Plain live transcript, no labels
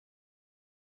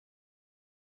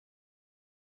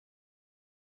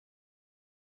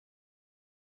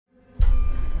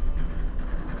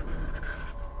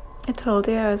I told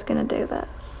you I was gonna do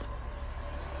this.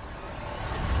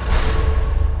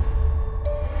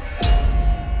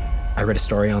 I read a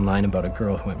story online about a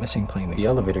girl who went missing playing the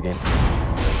elevator game.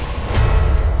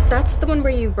 That's the one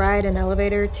where you ride an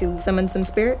elevator to summon some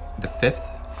spirit? The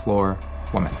 5th floor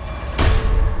woman.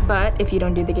 But if you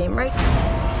don't do the game right.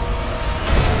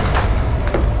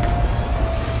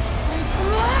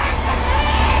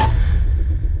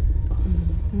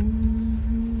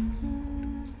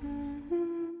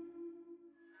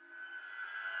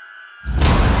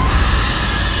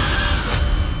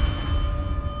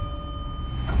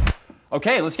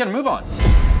 Okay, let's get a move on.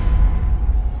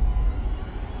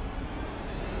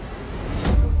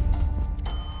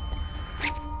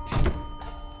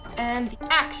 And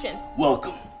action.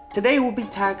 Welcome. Today we'll be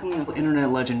tackling an internet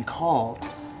legend called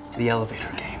the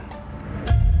elevator game.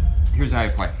 Here's how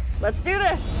you play. Let's do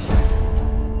this.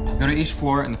 Go to each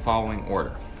floor in the following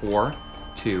order. 4,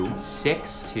 2,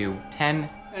 6, 2, 10,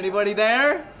 Anybody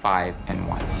there? 5, and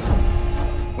 1.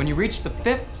 When you reach the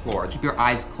 5th floor, keep your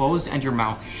eyes closed and your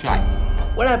mouth shut.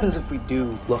 What happens if we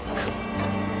do look?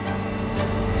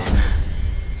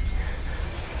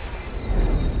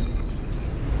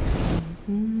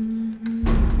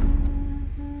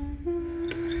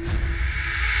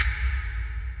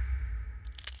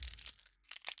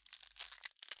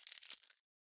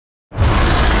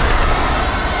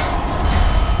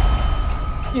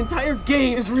 The entire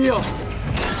game is real.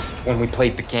 When we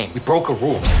played the game, we broke a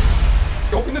rule.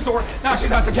 Open the door, now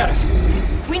she's out to get us.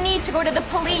 We need to go to the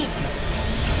police.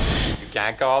 You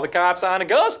can't call the cops on a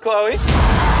ghost, Chloe.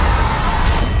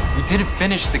 We didn't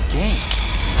finish the game.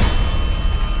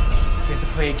 We have to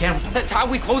play again. That's how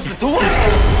we close the door.